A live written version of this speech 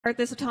Start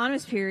this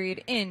autonomous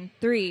period in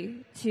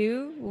 3,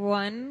 2,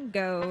 1,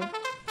 go.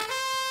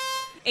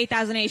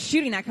 8000A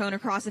shooting that cone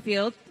across the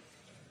field.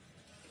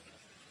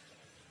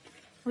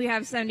 We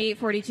have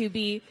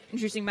 7842B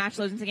introducing match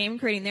loads into the game,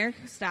 creating their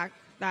stack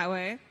that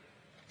way.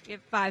 We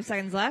have 5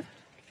 seconds left.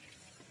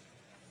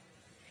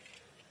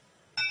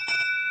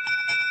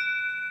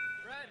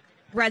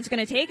 Red's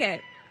going to take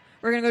it.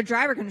 We're going to go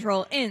driver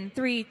control in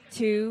 3,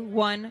 2,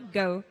 1,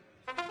 go.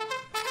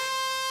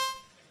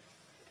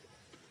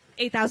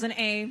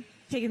 8000A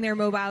taking their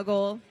mobile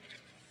goal,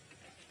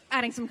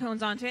 adding some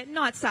cones onto it,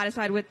 not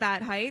satisfied with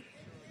that height.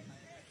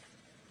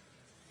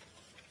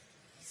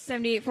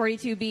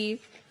 7842B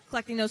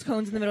collecting those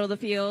cones in the middle of the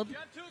field. You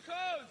got 2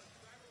 cones.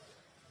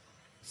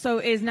 So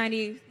is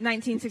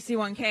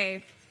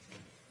 1961K.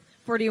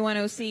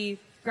 41OC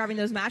grabbing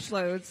those match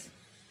loads.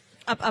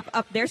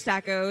 Up, their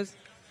stack goes.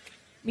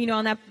 Meanwhile,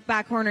 in that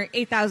back corner,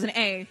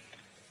 8000A,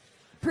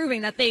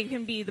 proving that they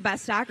can be the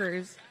best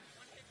stackers.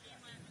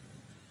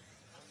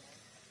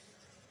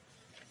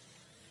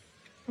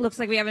 Looks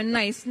like we have a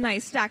nice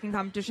stacking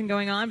competition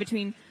going on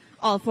between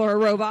all 4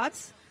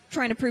 robots,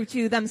 trying to prove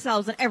to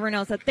themselves and everyone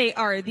else that they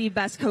are the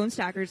best cone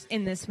stackers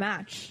in this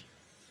match.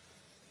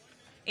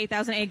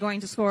 8000A going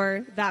to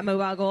score that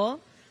mobile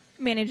goal,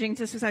 managing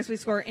to successfully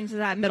score into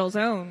that middle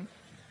zone.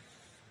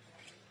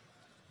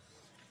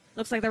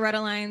 Looks like the Red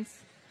Alliance,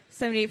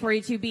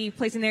 7842B,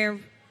 placing their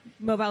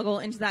mobile goal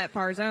into that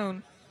far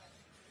zone.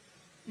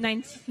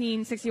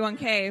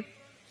 1961K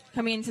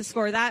coming in to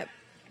score that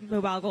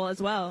mobile goal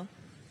as well.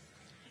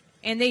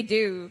 And they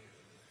do.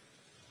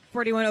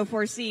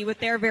 4104C with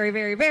their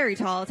very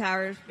tall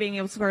towers being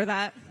able to score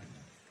that.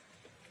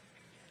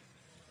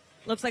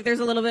 Looks like there's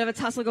a little bit of a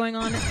tussle going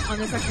on this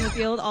section of the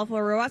field. All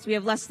 4 robots. We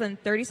have less than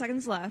 30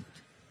 seconds left.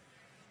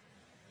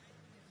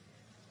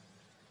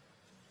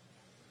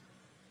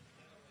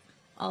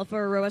 All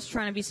 4 robots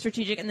trying to be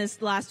strategic in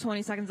this last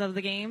 20 seconds of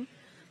the game.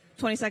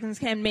 20 seconds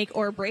can make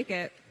or break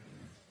it.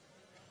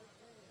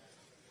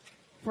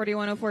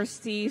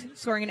 4104C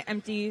scoring an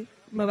empty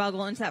mobile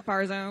goal into that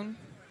far zone.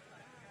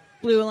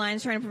 Blue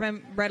Alliance trying to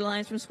prevent Red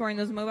Alliance from scoring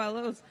those mobile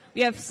loads.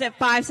 We have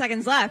 5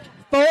 seconds left.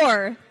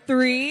 4,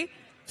 3,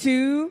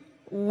 2,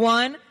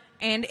 1,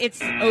 and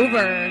it's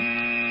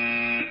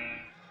over.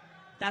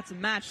 That's a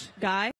match, guy.